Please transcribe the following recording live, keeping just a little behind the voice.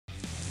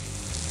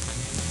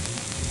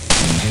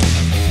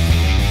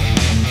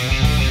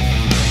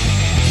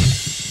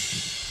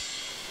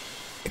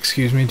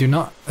Excuse me, do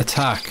not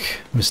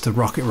attack Mr.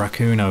 Rocket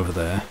Raccoon over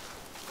there.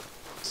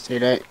 It's too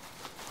late.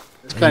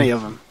 There's plenty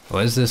of them.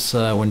 Where's this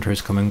Winter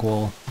is Coming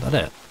wall? Is that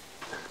it?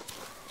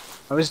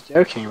 I was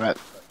joking about...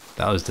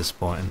 That was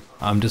disappointing.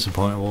 I'm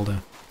disappointed, Waldo.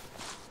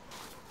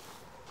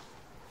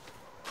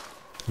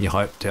 You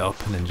hyped it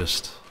up and then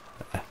just...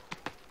 Yeah,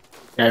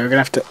 we're gonna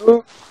have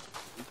to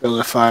build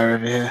a fire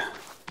over here.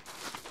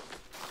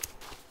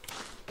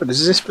 What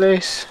is this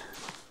place?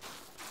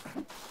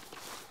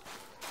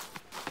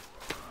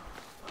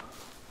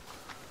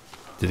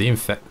 Did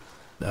the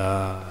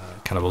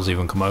cannibals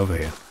even come over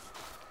here?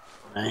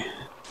 No.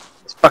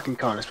 It's fucking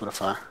cold, let's put a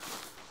fire.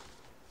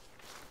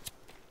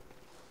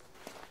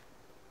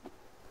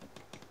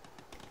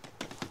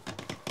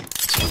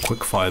 Some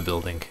quick fire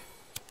building.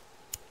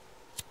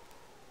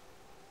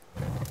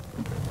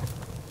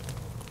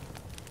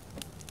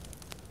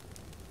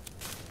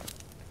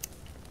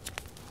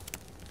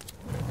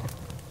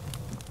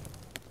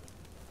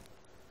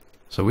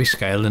 So we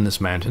scaling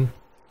this mountain?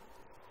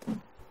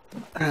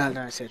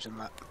 No, it's on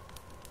that.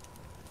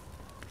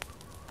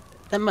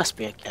 There must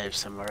be a cave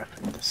somewhere up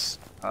in this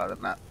part of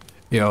the map.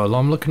 Yeah, well,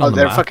 I'm looking on the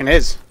map. Oh, there fucking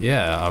is.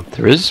 Yeah.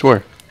 There is?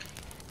 Where?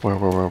 Where?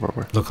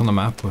 Look on the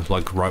map with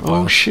like right by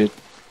Oh us. shit.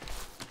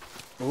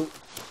 Ooh.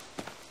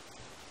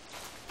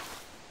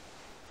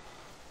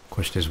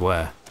 Question is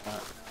where?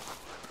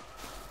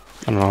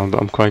 I don't know,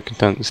 I'm quite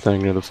content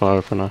staying near the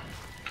fire for now.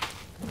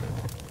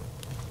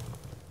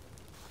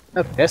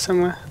 Up there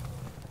somewhere.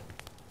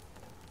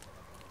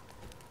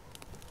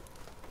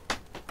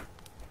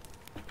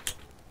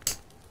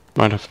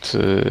 Might have to...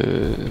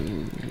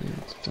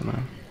 don't know.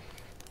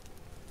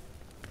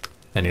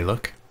 Any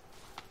luck?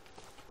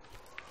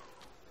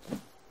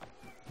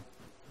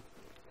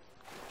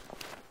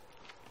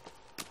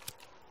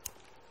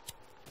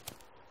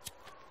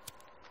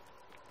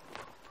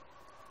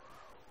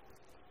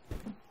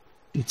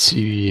 Let's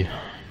see.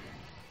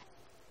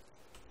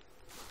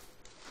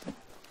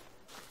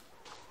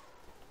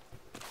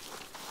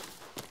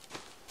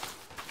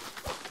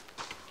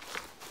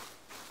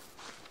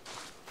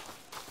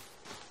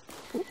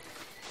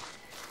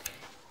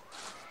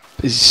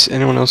 Is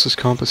anyone else's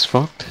compass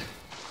fucked?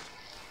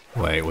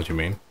 Wait, what do you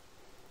mean?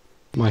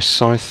 My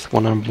south,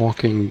 when I'm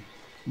walking,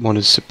 one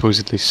is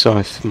supposedly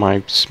south,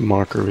 my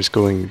marker is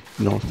going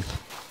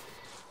north.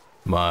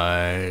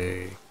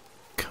 My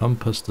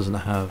compass doesn't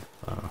have...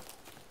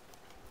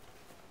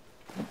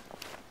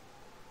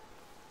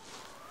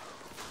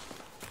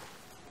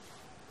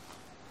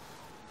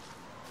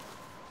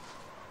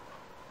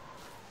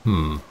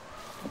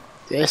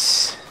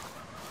 This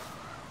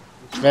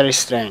is very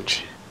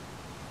strange.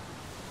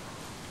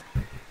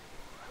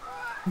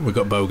 We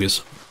got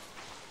bogies.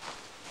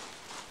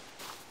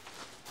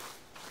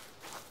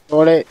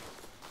 Pauleh.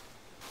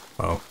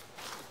 Oh.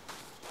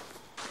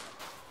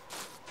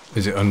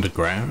 Is it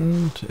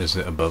underground? Is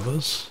it above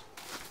us?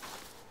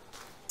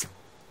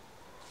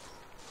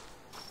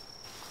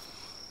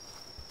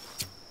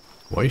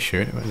 Why are you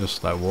shooting? I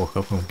just like walk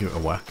up and give it a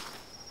whack.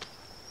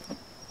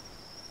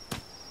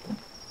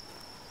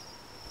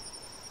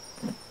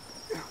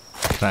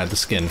 Can I have the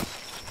skin?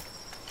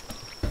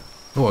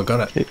 Oh, I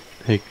got it.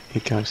 Hey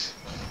guys.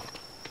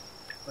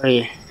 Where are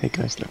you? Hey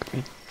guys, look at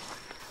me.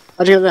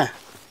 How'd you get there?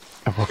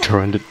 I walked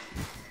around it.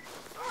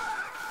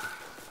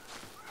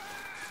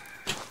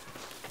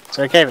 Is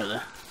there a cave up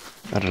there?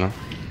 I don't know.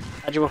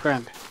 How'd you walk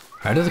around?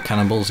 How do the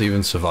cannibals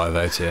even survive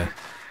out here?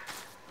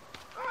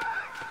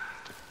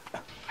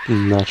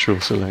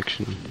 Natural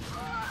selection.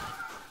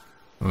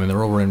 I mean,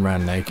 they're all running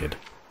around naked.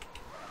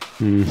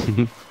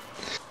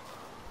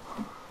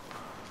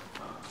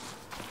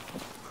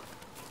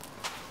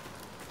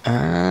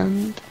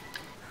 And...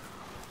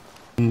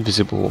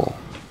 invisible wall.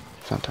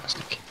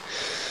 Fantastic.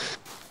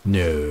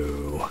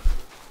 No.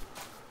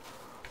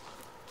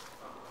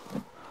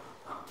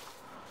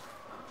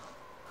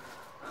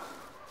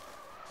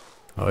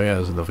 Oh yeah,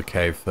 there's another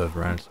cave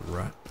further around to the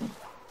right.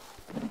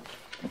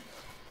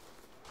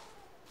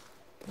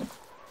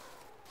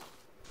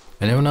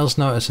 Anyone else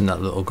noticing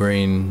that little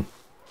green,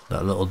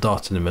 that little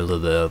dot in the middle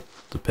of the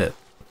pit?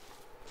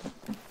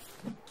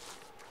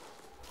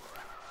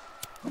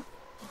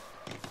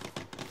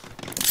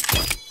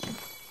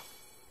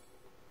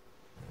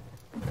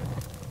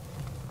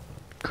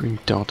 Green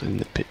dot in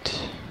the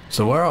pit.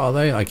 So where are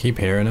they? I keep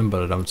hearing them,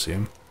 but I don't see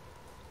them.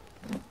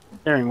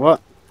 Hearing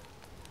what?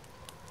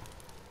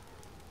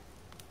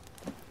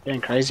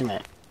 Getting crazy,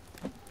 mate.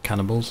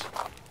 Cannibals.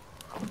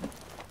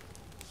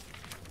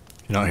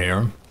 You not hear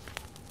them?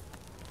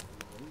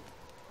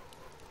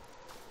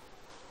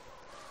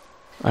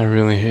 I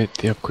really hate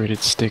the upgraded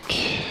stick.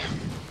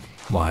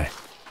 Why?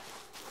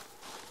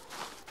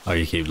 Oh,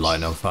 you keep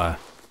lighting on fire.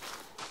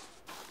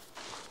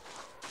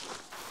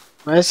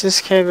 Where's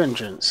this cave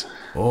entrance?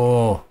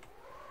 Oh,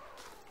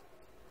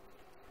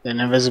 An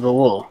invisible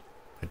wall?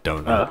 I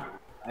don't know. Oh.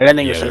 I don't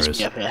think Yeah, you're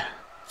supposed there to be up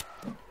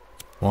here.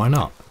 Why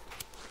not?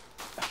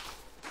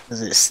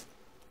 Because it's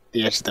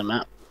the edge of the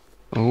map.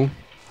 Oh, Did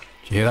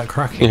you hear that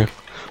cracking? yeah.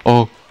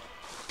 Oh,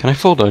 can I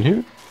fall down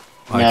here?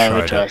 I No,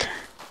 we tried it.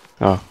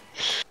 Oh,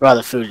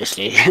 Rather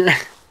foolishly.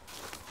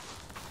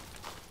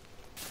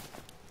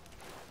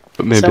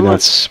 But maybe Someone-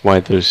 that's why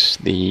there's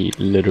the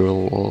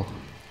literal wall.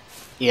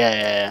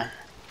 Yeah.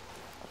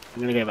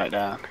 I'm gonna go back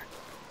down.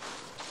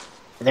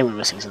 I think we're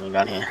missing something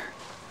down here.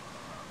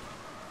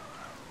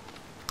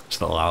 It's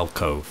the little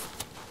alcove.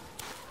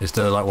 Is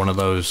there like one of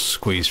those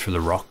squeeze through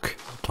the rock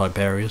type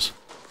areas?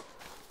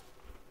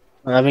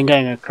 Well, I've been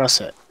going across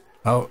it.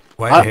 Oh,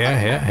 wait, Ah.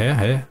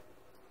 here.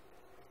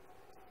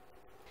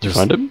 Did you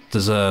find him?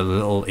 There's a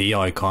little E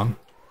icon.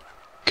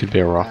 Could be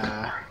a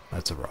rock.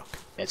 That's a rock.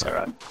 It's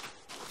alright.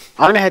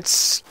 I'm gonna head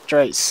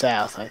straight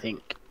south, I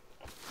think.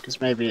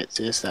 Because maybe it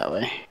is that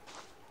way.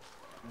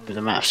 Maybe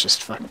the map's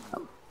just fucking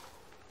up.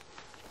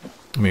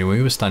 I mean,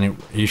 we were standing.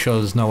 Are you sure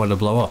there's nowhere to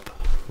blow up?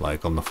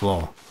 Like on the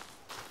floor?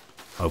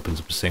 Opens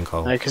up a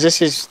sinkhole. No, because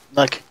this is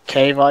like a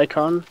cave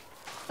icon.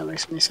 That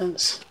makes any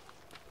sense?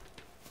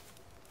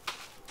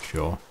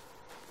 Sure.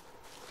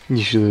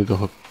 Usually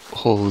the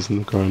holes in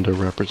the ground are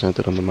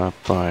represented on the map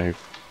by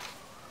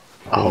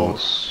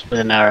holes. With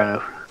an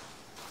arrow.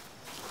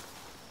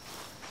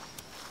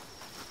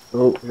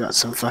 Oh, we got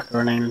some fucker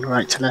running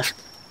right to left.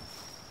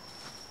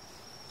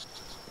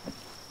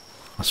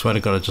 I swear to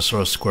God, I just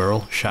saw a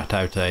squirrel shat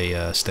out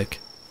a stick.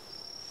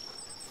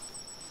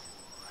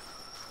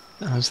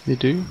 As they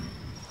do.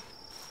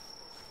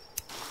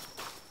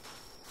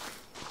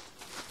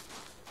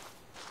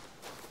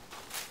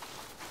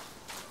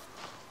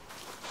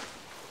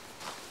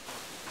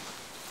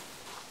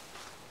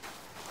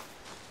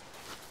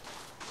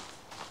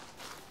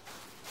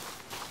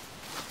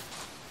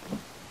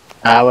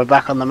 We're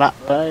back on the map,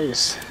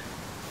 guys.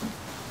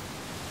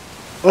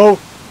 Oh!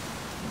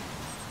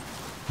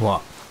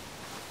 What?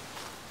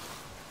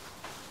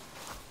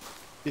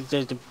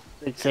 There's a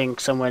big thing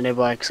somewhere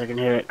nearby because I can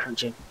hear it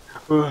crunching.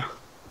 Ugh.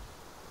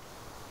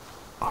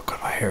 Oh God,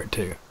 I hear it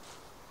too.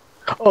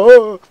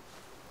 Oh!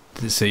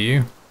 Did it see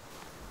you?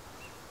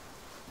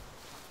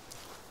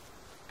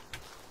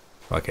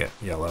 Fuck it,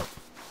 yellow.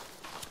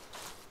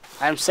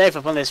 I'm safe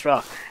up on this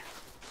rock.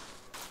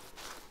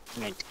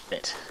 I'm going to get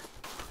it.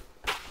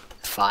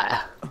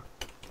 Fire.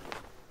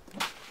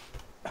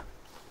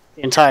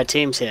 The entire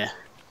team's here.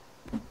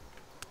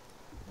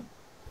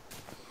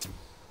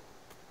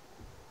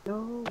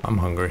 No. I'm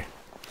hungry.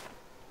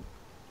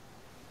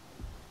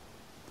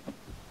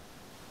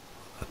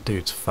 That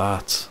dude's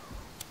fat.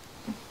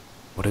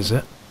 What is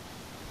it?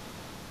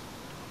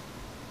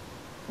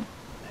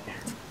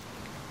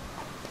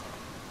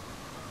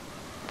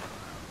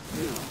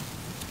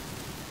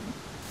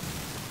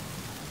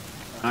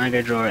 I'm gonna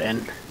go draw it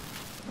in.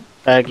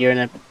 Berg, you're in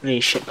a really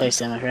shit place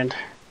there, my friend.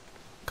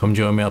 Come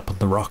join me up on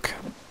the rock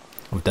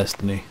of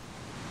destiny.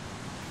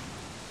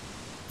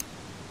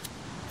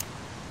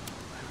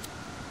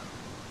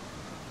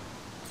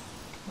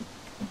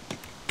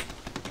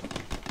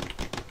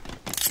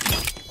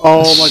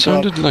 Oh It my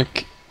sounded god.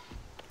 like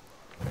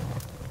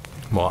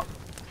What?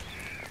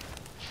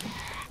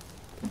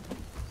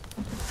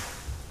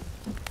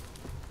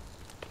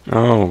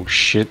 oh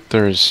shit,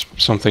 there's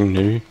something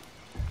new.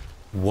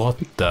 What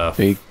the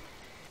Big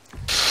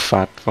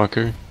fat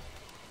fucker.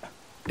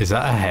 is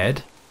that a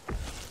head?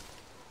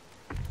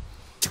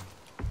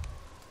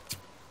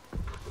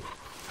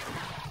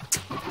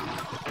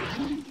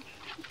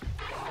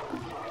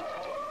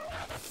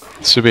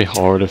 This would be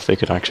hard if they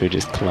could actually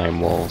just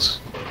climb walls.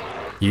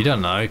 You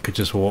don't know, it could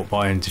just walk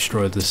by and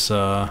destroy this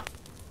rock.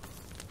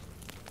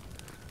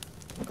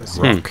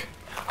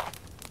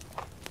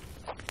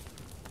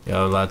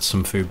 Yo lads,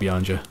 some food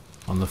behind you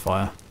on the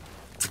fire.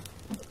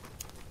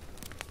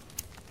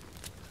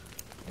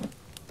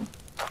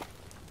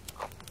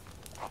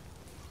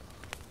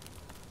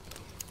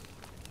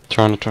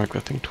 Trying to track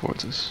that thing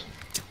towards us.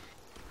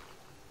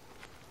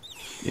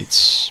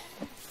 It's...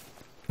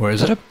 Where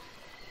is Is it?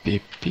 that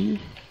a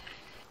baby?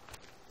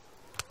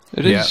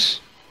 It Yeah. is.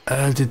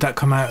 Did that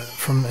come out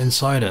from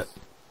inside it?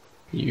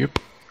 Yep.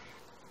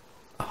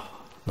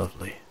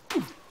 Lovely.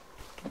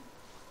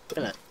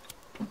 Kill it.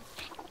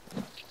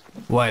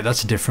 Wait,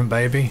 that's a different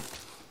baby?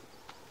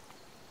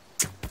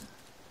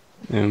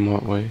 In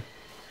what way?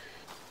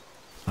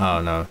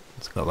 Oh no,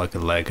 it's got like a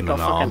leg and Got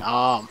an a fucking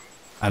arm. arm.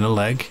 And a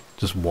leg,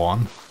 just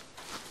one.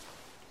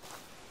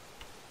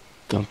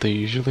 Don't they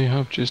usually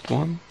have just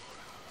one?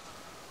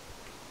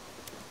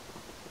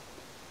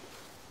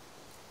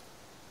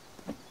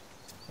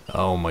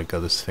 Oh my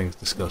god, this thing's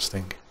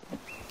disgusting.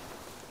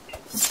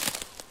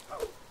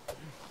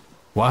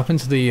 What happened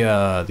to the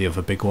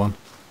other big one?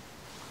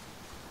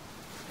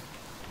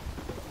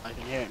 I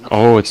can hear it.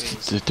 Oh,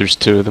 there's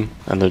two of them,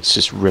 and it's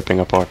just ripping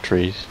apart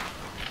trees.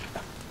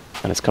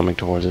 And it's coming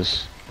towards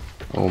us.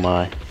 Oh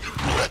my.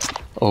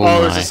 Oh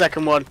Oh, there's my. a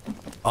second one.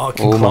 Oh, it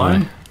can Oh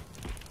climb? my.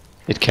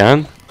 It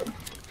can?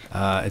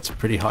 It's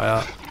pretty high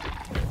up.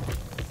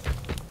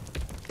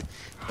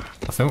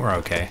 I think we're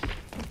okay.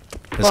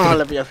 Let's Oh, get a-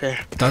 let me up here.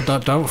 don't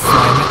flame it.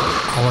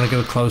 I want to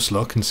get a close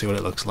look and see what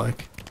it looks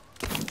like.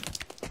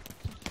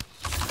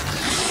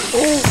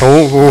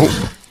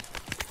 Oh!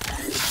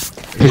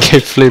 Okay,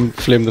 flame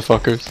the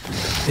fuckers.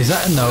 Is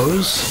that a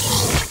nose?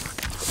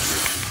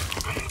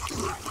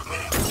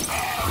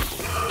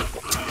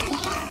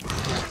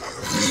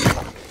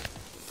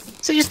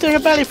 just doing a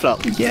belly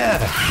flop? Yeah.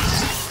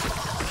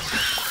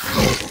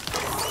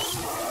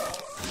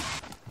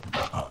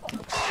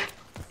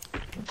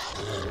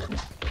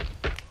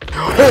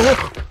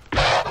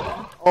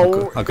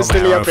 Oh, I got it's my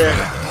nearly arrow up here.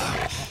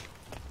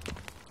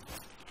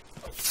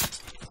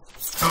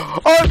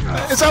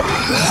 Oh, it's up!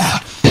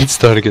 It's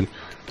down again.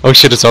 Oh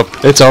shit, it's up.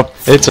 It's up.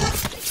 It's up.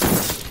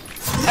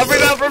 I've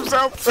been out for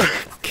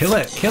himself! Kill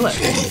it, kill it.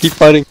 Keep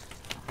fighting.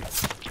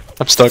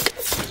 I'm stuck.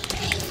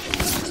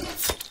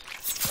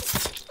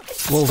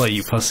 Waldo,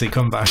 you pussy,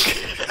 come back.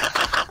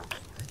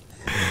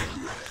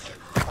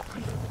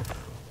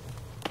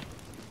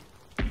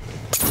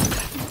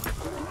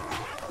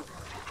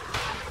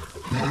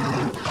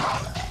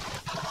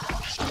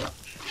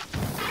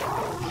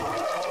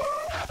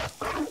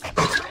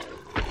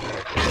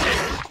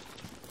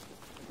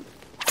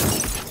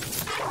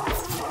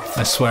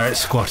 I swear it's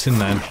squatting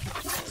then.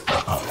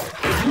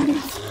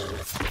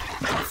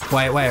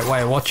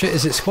 Wait, watch it.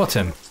 Is it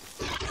squatting?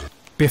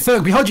 Be a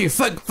thug, behind you,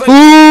 thug!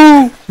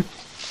 Ooh!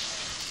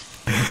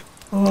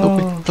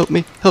 Help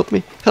me, help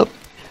me, help!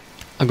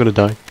 I'm gonna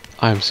die.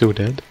 I am so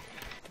dead.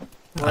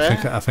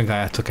 I think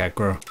I took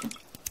aggro.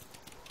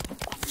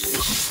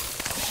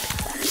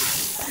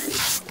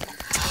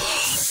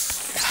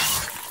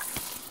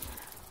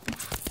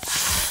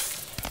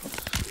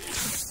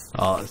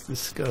 Oh, it's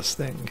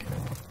disgusting.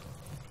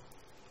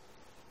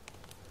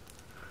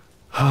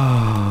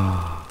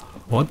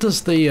 What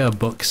does the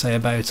book say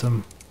about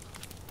him?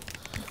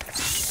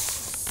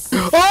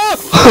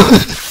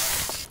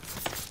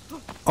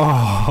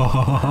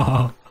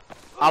 Oh!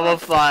 I'm on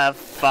fire.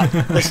 Fuck.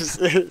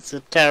 It's a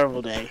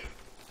terrible day.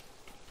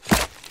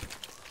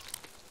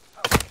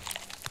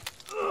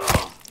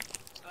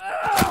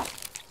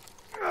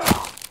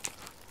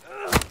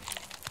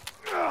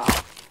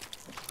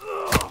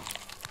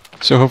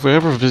 So have we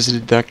ever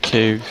visited that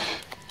cave?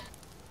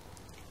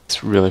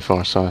 It's really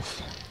far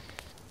south.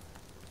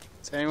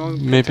 Does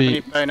anyone Maybe-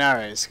 have any bow and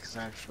arrows? Because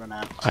I've run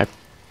out. I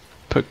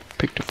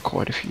picked up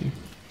quite a few.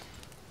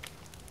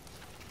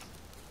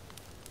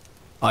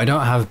 I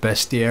don't have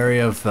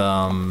bestiary of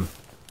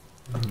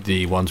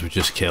the ones we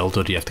just killed,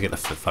 or do you have to get the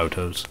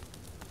photos?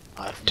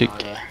 I have no Tick,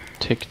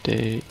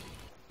 idea.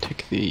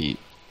 tick the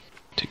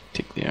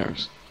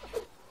arrows.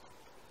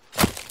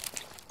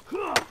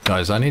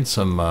 Guys, I need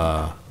some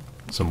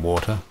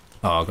water.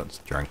 Oh, I got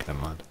some drink, never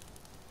mind.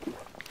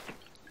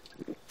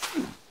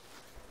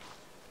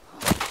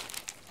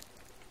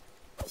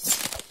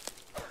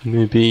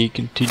 Maybe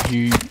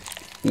continue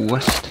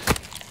west.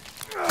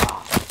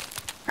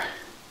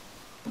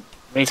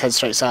 We need to head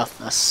straight south.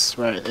 That's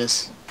where it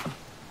is.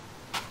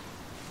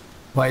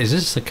 Wait, is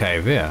this the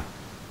cave here?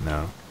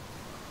 No.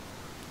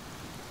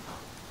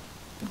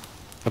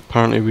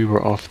 Apparently we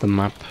were off the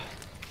map,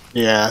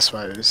 Yeah, that's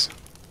where it is.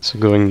 so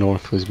going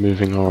north was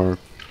moving our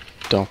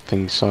dot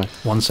thing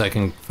south. 1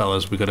 second,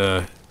 fellas, we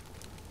gotta,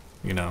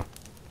 you know,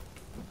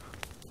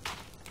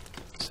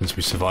 since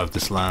we survived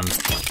this land.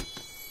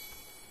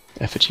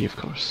 Effigy, of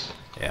course.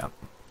 Yeah.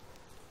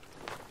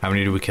 How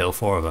many did we kill?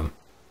 4 of them.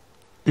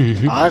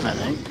 Mm-hmm. 5, I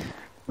think.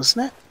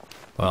 Wasn't it?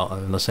 Well,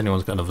 unless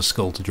anyone's got another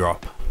skull to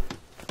drop.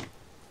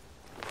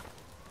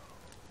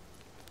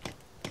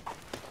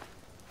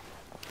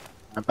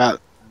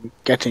 About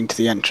getting to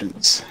the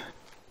entrance.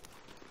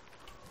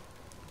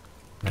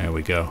 There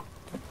we go.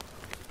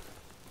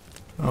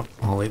 Oh,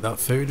 I'll eat that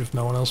food if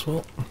no one else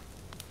will.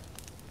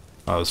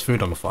 Oh, there's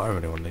food on the fire if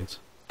anyone needs.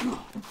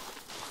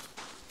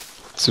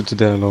 So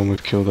today alone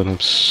we've killed an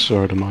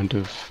absurd amount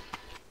of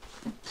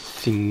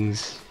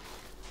things.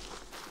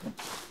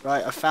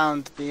 Right, I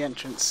found the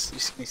entrance. You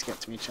just need to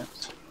get to me,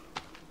 chaps.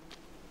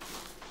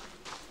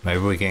 Maybe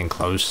we're getting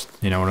close,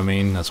 you know what I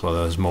mean? That's why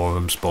there's more of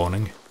them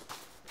spawning.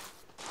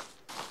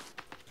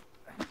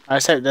 I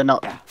just hope they're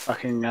not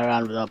fucking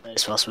around with our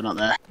base whilst we're not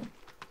there.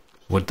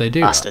 Would they do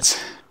that? Bastards.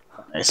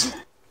 Nice.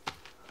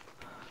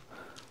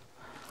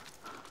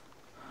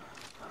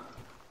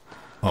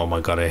 Oh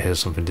my god, I hear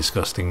something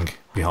disgusting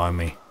behind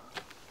me.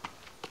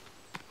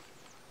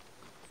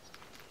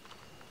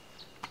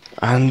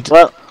 And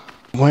Well,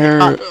 where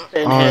can't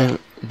fit in are here.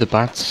 the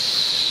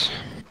bats?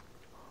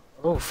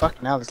 oh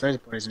fucking hell, there's loads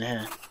of bodies in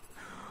here.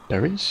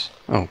 Berries?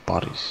 Oh,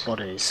 bodies.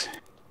 Bodies.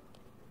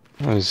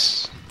 I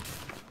was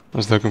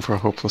looking for a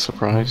hopeful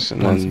surprise,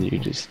 and then you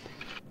just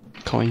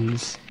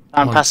coins.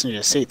 Found Oh.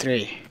 passenger, seat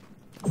 3.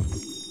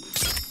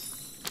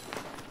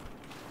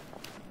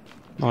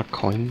 Not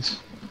coins.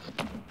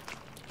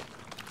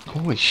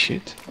 Holy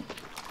shit.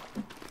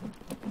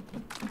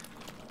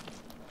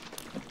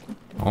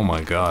 Oh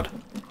my god.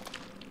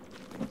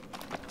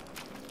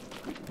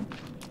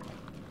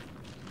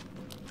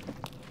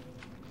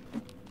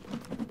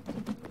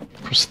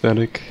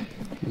 Prosthetic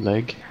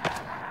leg.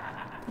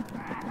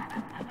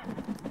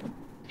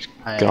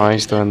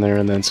 Guys down there,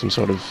 and then some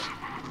sort of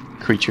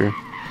creature.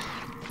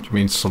 Do you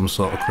mean some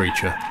sort of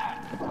creature?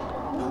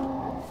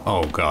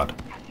 Oh god.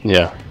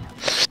 Yeah.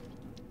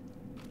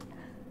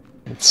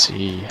 Let's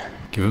see.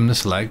 Give him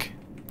this leg.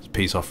 It's a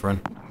peace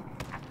offering.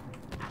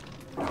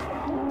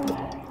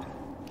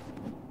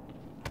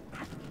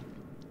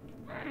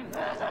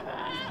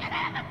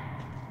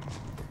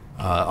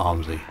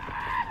 Armsy.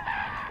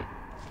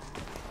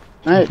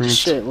 No, Bring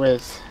just it. shoot it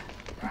with.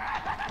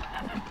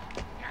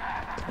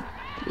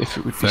 If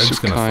it would be Ferg's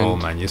so gonna fall,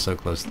 kind. man. You're so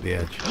close to the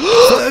edge.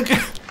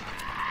 Ferg!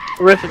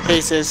 Rip in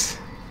pieces.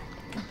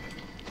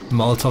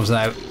 Molotov's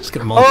out. Let's get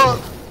the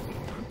Molotov.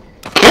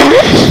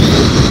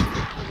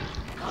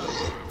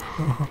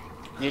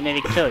 Did it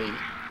nearly kill you?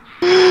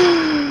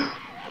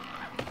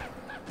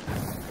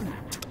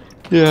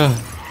 Yeah.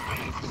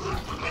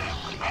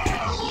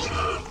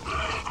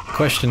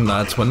 Question,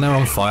 lads. When they're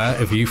on fire,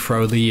 if you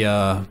throw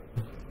the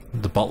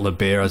bottle of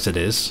beer as it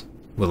is,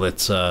 will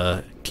it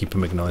keep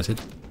them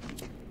ignited?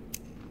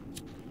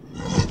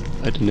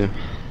 I don't know.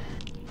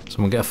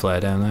 Someone get a flare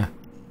down there.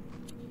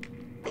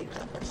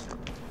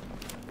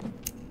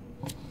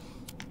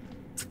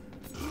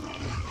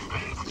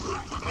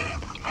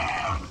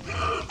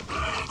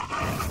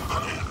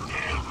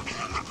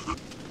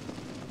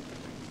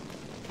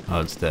 Oh,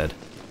 it's dead.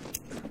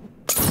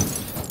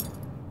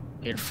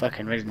 Good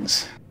fucking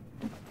riddance.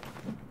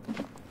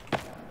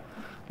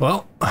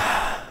 Well,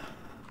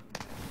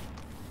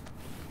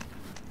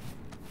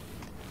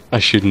 I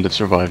shouldn't have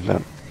survived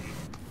that.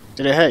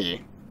 Did it hurt you?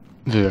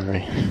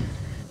 Very.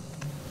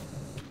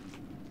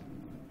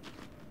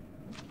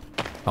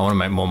 I want to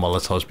make more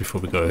Molotovs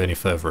before we go any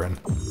further in.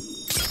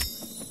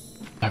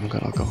 I haven't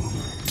got alcohol.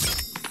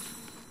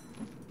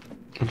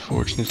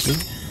 Unfortunately.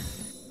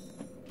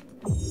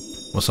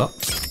 What's up?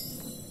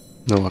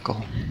 No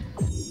alcohol.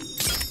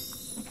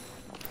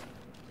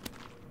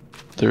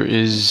 There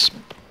is...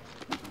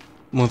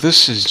 Well,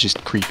 this is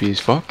just creepy as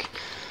fuck.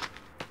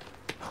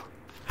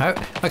 How?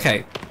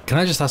 Okay, can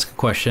I just ask a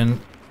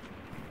question?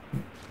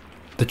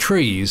 The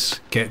trees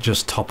get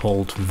just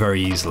toppled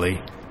very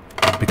easily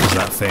because of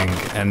that thing,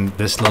 and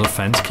this little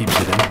fence keeps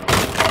it in.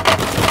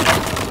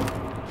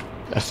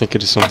 I think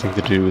it is something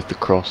to do with the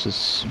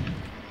crosses.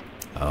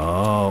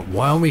 Oh,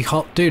 why aren't we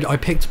hot? Dude, I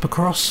picked up a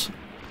cross.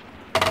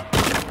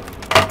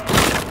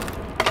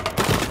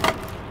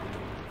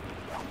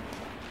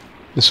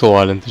 This whole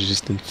island is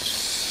just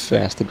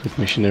infested with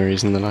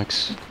missionaries and the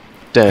likes.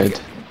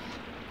 Dead.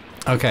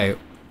 Okay,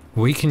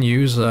 we can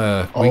use, we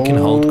can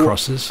hold Oh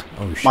crosses.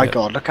 Oh shit. My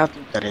god, look how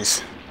deep that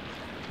is.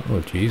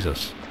 Oh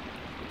Jesus.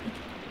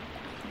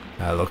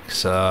 That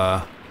looks,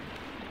 yeah.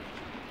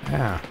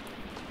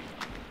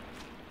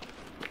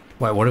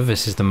 Wait, what if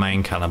this is the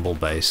main cannibal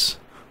base?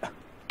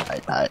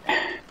 I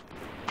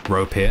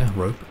Rope here,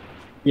 rope.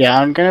 Yeah,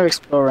 I'm gonna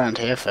explore around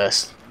here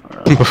first.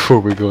 Before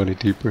we go any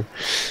deeper.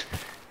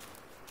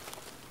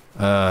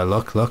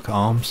 Look,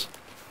 arms,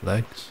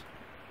 legs.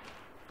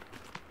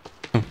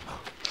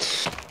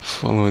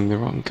 Following the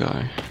wrong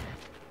guy.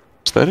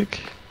 Aesthetic?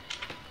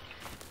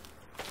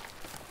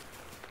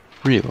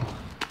 Real.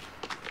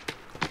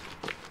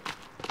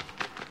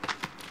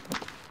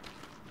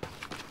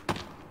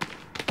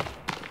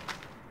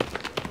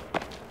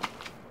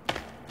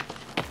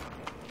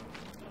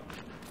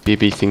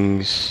 Baby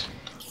things.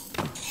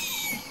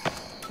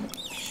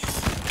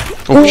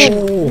 Oh shit!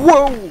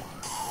 Whoa!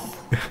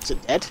 Is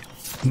it dead?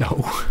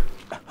 No.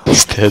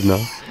 It's dead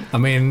now. I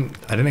mean,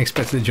 I didn't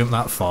expect it to jump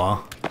that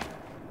far.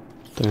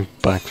 Doing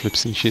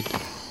backflips and shit.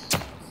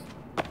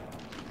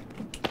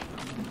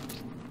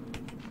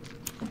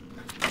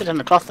 Good on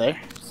the cloth though.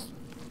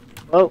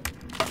 Whoa.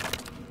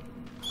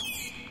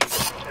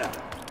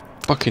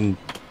 Fucking.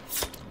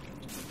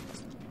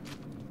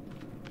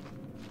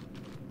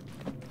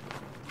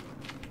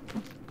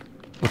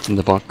 What's in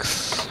the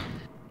box?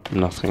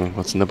 Nothing.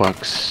 What's in the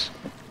box?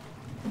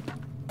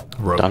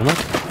 Rope.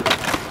 Dynamite?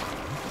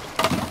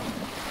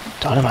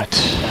 Dynamite.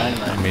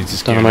 That means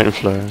it's Dynamite good. and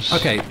flares.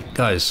 Okay,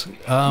 guys.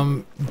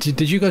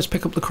 Did you guys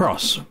pick up the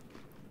cross?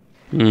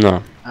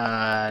 No.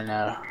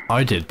 No.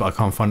 I did, but I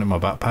can't find it in my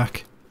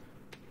backpack.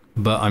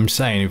 But I'm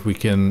saying if we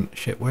can...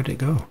 Shit, where'd it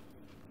go?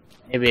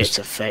 Maybe it's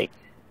a fake.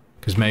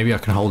 Because maybe I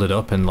can hold it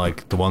up and,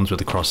 like, the ones with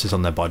the crosses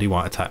on their body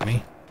won't attack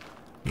me.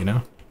 You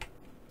know?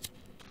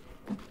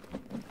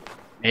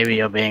 Maybe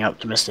you're being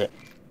optimistic.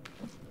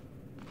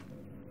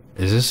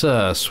 Is this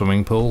a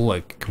swimming pool?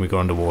 Like, can we go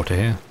underwater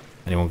here?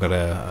 Anyone got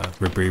a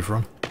rebreather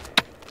on?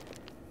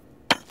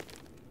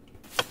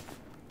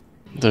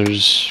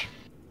 There's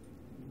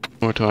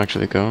where to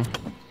actually go.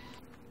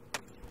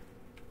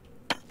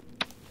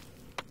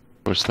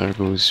 Of course, there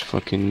goes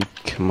fucking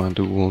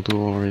Commando Waldo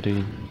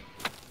already.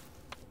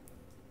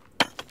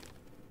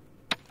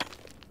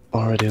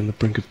 Already on the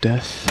brink of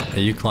death. Are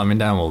you climbing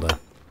down, Waldo?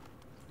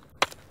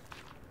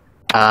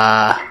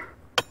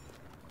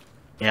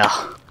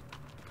 Yeah.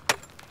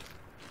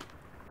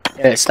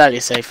 Yeah, it's slightly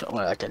safer.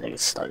 Well, I don't think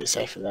it's slightly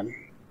safer than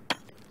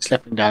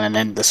slipping down an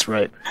endless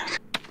rope.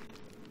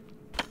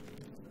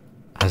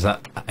 Has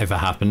that ever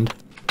happened?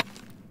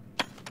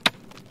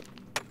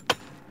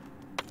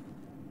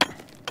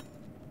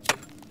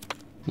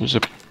 There's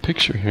a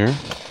picture here.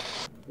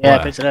 Yeah, Where?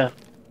 I picked it up.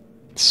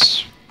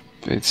 It's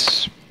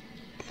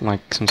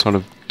like some sort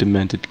of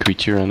demented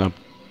creature and a...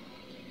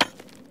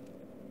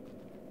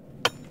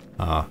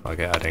 Oh,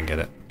 okay, I didn't get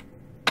it.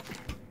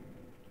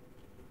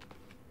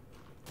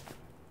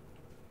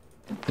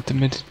 A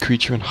demented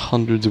creature and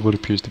hundreds of what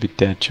appears to be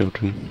dead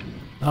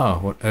children.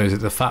 Oh, is it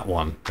the fat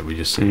one that we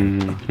just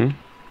seen? Mm-hmm.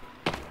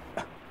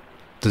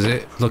 Does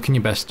it look in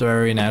your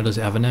bestiary now? Does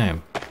it have a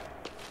name?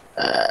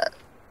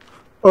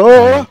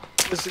 Oh!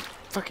 There's a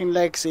fucking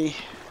Legsy.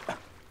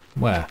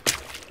 Where?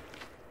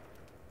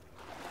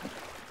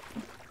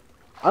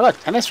 I got a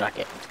tennis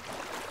racket.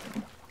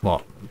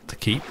 What? To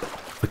keep?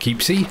 For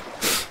keepsy?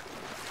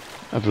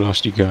 I've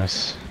lost you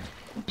guys.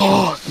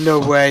 Oh, no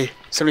way.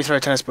 Somebody throw a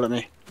tennis ball at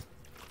me.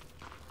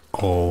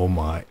 Oh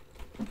my.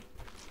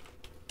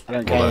 I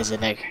don't care, Hold there's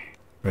an egg.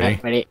 Ready?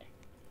 Right, ready?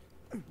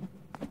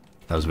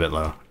 That was a bit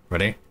low.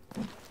 Ready?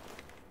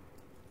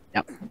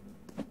 Yep.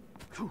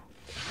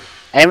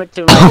 Aim it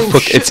to Oh my...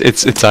 fuck!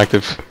 It's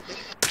active.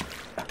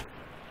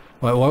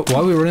 Why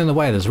are we running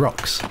away? There's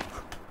rocks.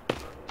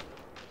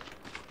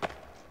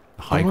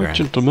 High Alright, ground.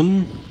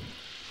 gentlemen.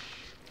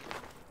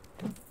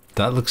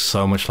 That looks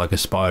so much like a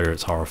spider,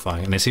 it's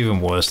horrifying. And it's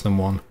even worse than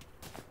one.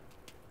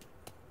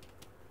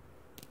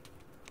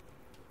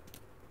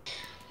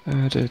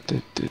 There it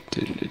is.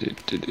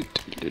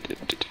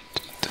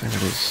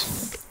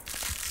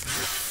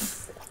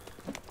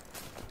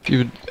 If you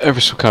would ever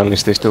so kindly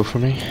stay still for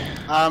me.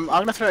 I'm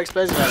gonna throw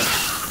explosive at it.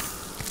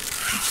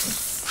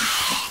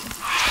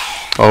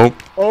 Oh,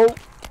 Oh!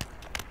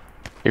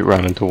 it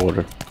ran into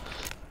water.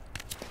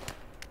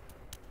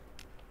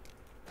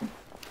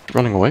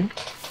 Running away?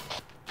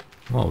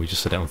 Well, we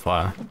just set it on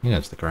fire. You know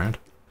it's the ground.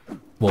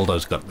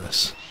 Waldo's got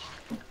this.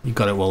 You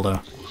got it,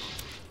 Waldo.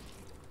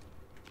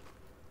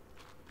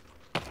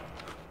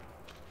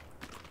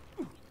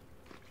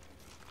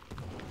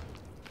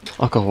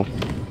 Alcohol.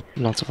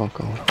 Lots of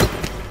alcohol.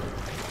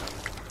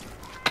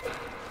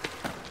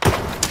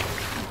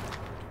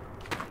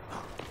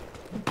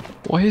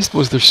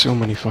 Was there so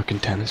many fucking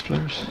tennis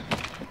players?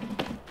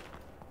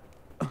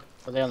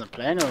 Are they on the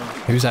plane or...?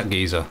 Who's that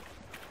geezer?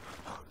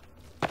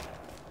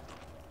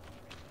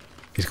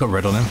 He's got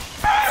red on him.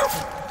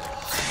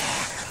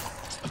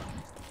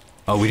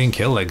 Oh, we didn't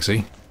kill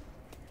Legsy.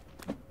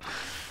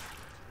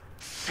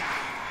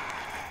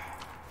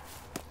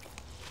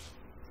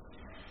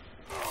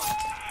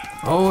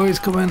 Oh, he's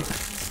coming.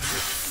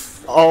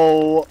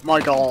 Oh my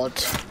god.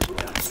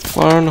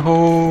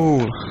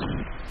 Wormhole!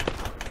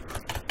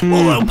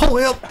 Waldo, pull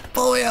me up!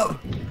 Pull me up!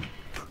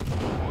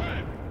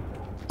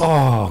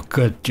 Oh,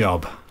 good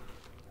job.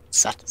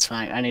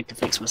 Satisfying. I need to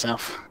fix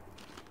myself.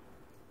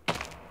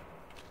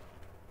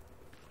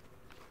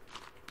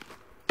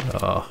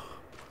 Oh,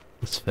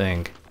 this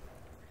thing.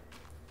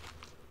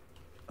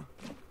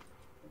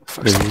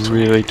 They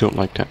really don't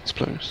like tennis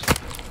players.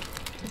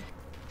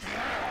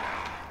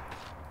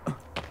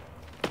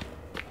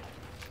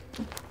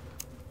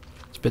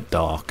 It's a bit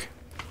dark.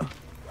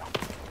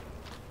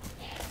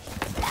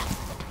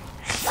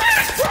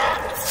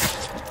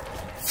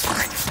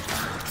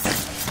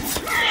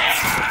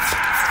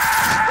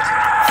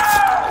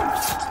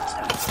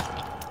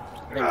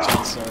 I think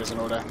chainsaw is in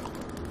order.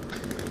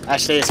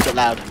 Actually, it's a bit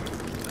loud.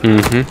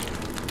 Mm-hmm.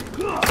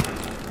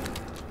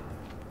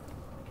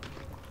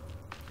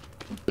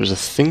 There's a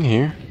thing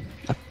here.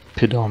 A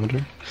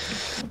pedometer.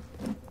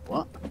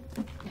 What?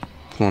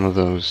 One of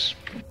those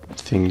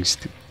things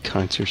that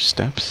counts your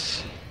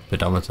steps.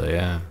 Pedometer,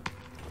 yeah.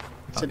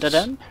 Is it dead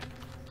end?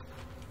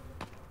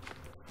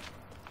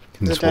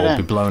 Can Is this it dead wall be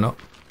end? blown up?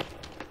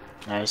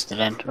 No, it's dead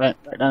end. Right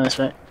down this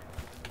way.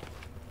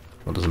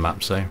 What does the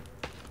map say?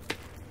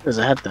 There's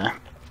a head there.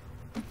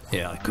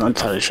 Yeah, I I'm not couldn't.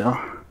 entirely sure.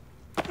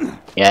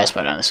 Yeah, it's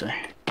right down this way.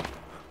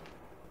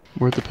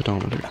 Where'd the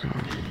pedometer go?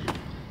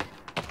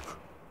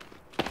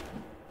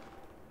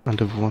 And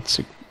of what's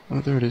it?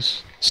 Oh, there it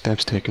is.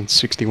 Steps taken,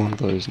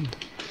 61,000.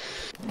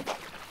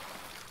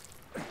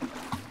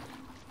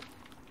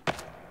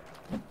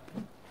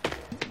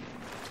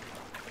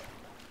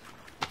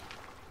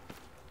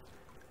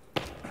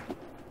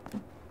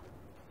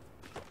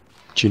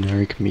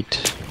 Generic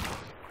meat.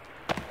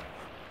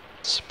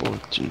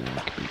 Spoiled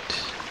generic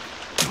meat.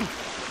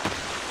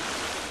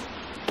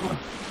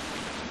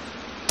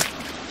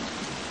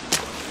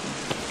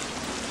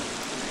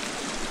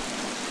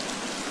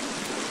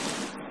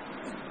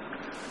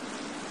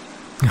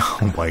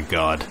 Oh my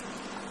god.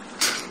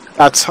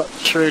 That's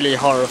truly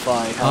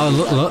horrifying. how Oh, big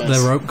look, that look,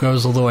 is. the rope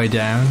goes all the way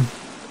down.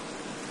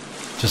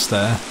 Just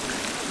there.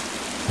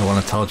 The one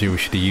I told you we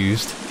should have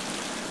used.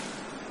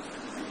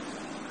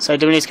 So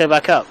do we need to go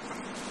back up?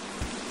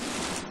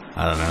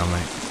 I don't know,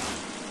 mate.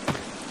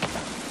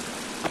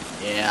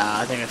 Yeah,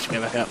 I think I should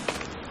go back up.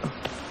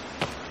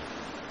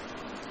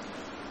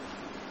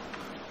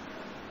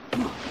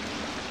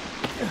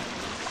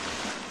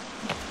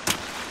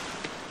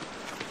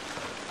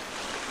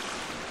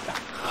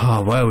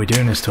 Oh, why are we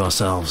doing this to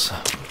ourselves?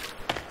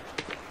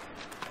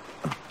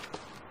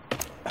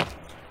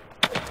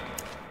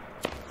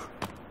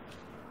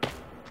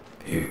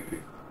 Ew.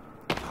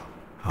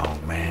 Oh,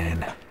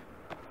 man.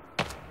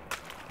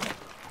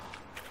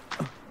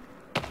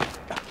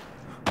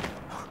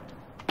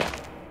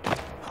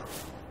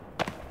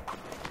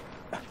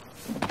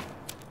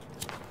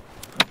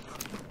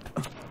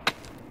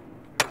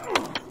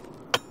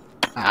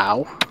 Ow.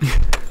 Ow.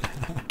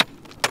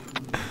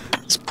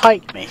 Just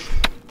pike me.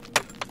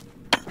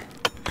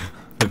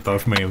 With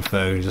both me and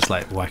Ferg just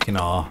like whacking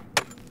our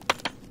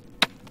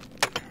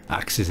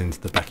axes into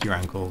the back of your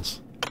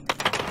ankles.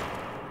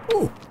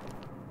 Ooh.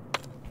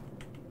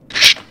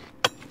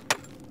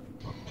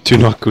 Do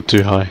not go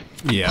too high.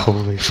 Yeah.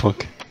 Holy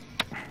fuck.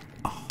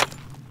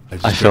 I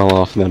just fell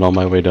off and then on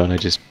my way down I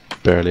just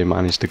barely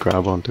managed to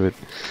grab onto it.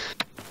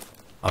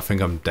 I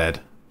think I'm dead.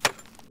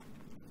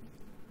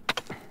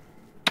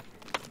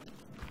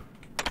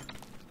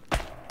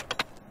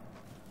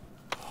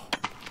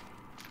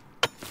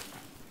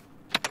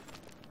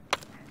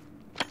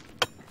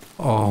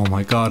 Oh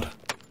my god.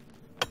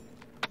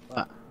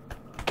 What?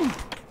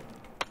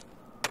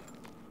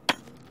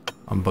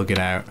 I'm bugging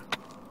out.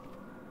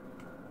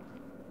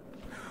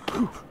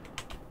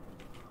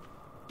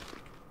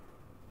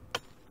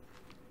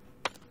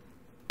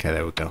 Okay,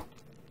 there we go.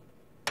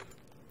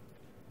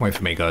 Wait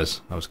for me,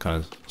 guys. I was kind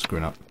of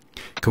screwing up.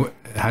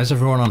 How's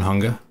everyone on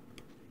hunger?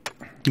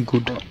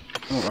 Good.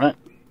 Alright.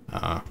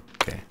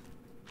 Okay.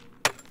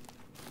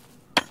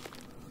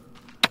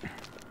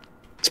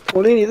 Does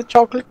Paulie need a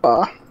chocolate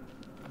bar?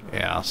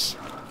 Yes.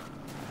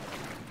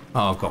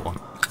 Oh, I've got one.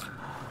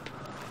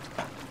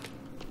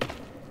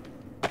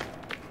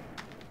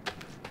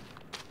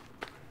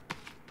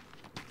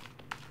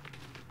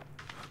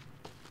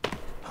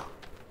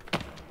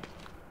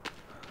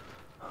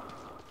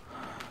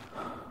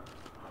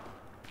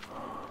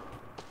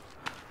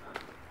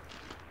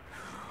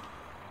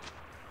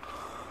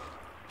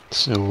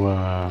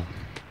 So,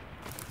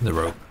 The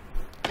rope.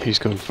 who's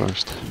going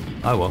first?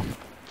 I will.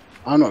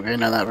 I'm not going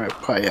down that rope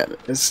quite yet.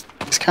 There's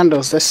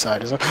candles this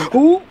side as well.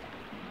 Ooh!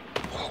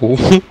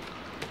 Oh.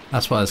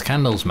 That's why there's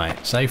candles,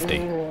 mate. Safety.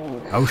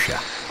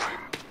 OSHA.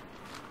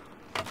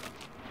 Yeah,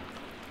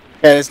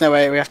 there's no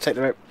way. We have to take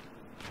the rope.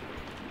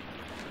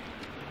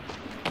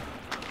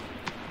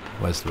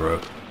 Where's the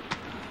rope?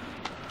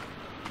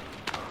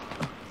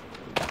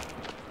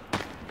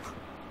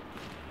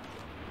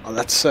 Oh,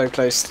 that's so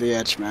close to the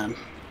edge, man.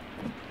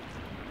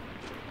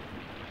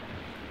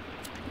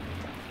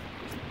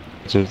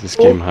 Imagine if this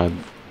game had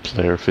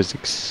player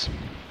physics.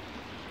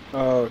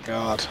 Oh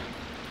god.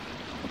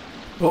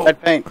 Oh.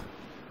 Red paint.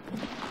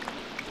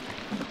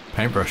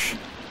 Paintbrush.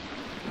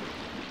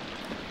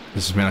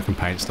 This is mean I can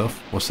paint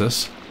stuff. What's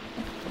this?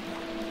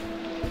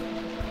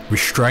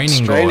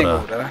 Restraining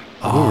order.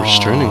 Oh,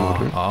 restraining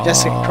order. Oh,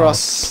 Jessica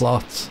Cross.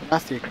 Plot.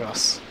 Matthew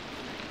Cross.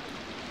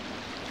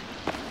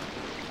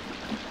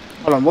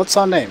 Hold on, what's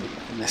our name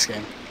in this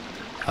game?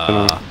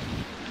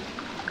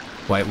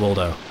 Wait,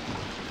 Waldo.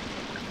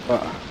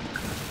 What?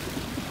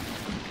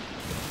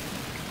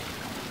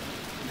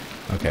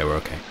 Okay, we're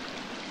okay.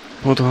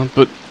 Hold on,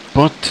 but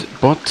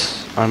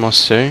I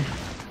must say,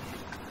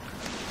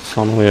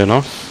 funnily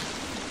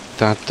enough,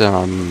 that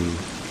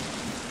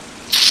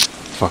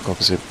fuck, what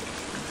was it?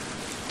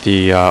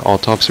 The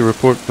autopsy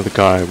report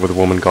where the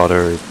woman got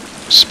her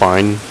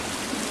spine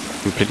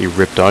completely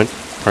ripped out.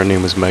 Her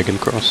name was Megan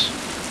Cross.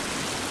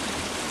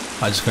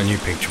 I just got a new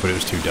picture, but it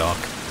was too dark.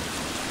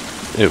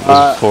 It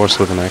was Force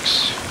with an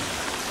X.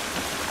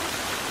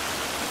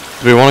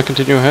 Do we want to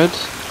continue ahead?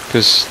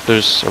 Because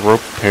there's a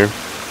rope here.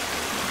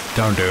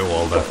 Don't do it,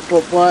 Waldo.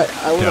 But why?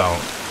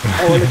 Don't.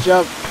 I want to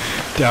jump.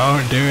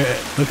 Don't do it.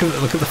 Look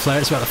at the flare.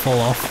 It's about to fall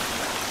off.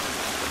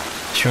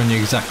 Showing you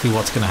exactly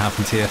what's going to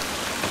happen to you.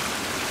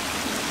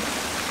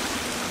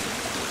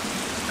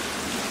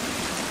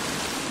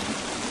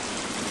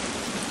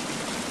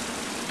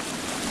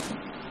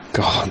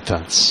 God,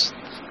 that's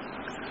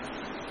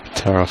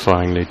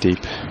terrifyingly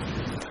deep.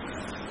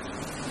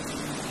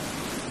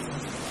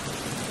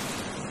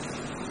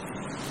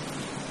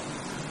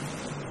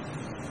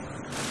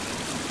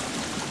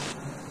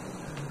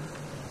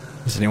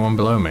 Is anyone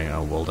below me?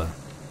 Oh, Waldo.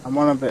 I'm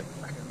on a bit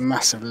like a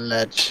massive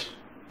ledge.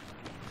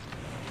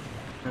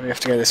 Maybe we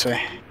have to go this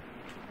way.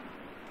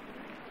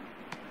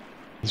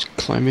 These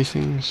climby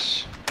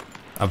things.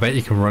 I bet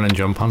you can run and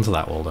jump onto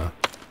that, Waldo.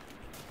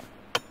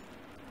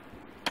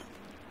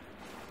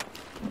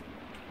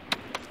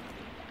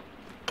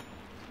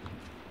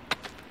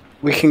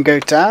 We can go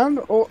down,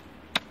 or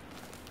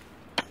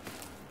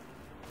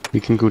We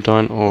can go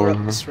down we're or...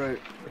 up this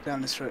road. We're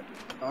down this road.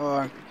 Oh,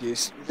 I'm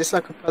confused. Is this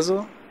like a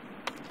puzzle?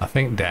 I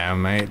think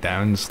down, mate.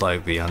 Down's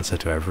like the answer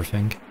to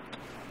everything.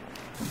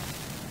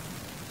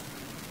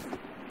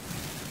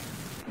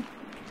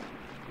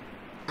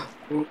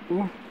 Ooh,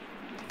 ooh.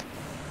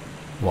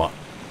 What?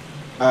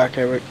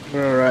 Okay, we're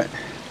alright.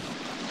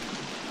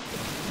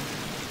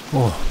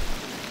 Oh.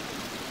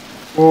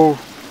 Oh,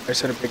 I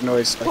just heard a big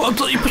noise. Like, What?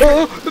 You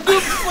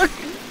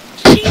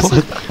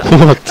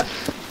What?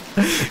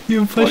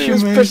 You're he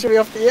was pushing me. pushing me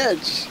off the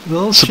edge.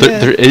 Little So shit.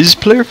 there is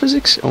player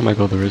physics? Oh my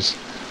god, there is.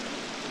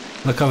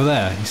 Look over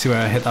there. You see where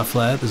I hit that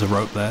flare? There's a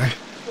rope there.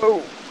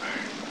 Oh.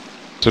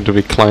 So do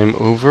we climb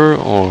over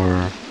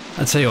or...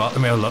 I'll tell you what.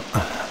 Let me have a look.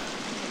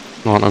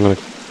 No, I'm gonna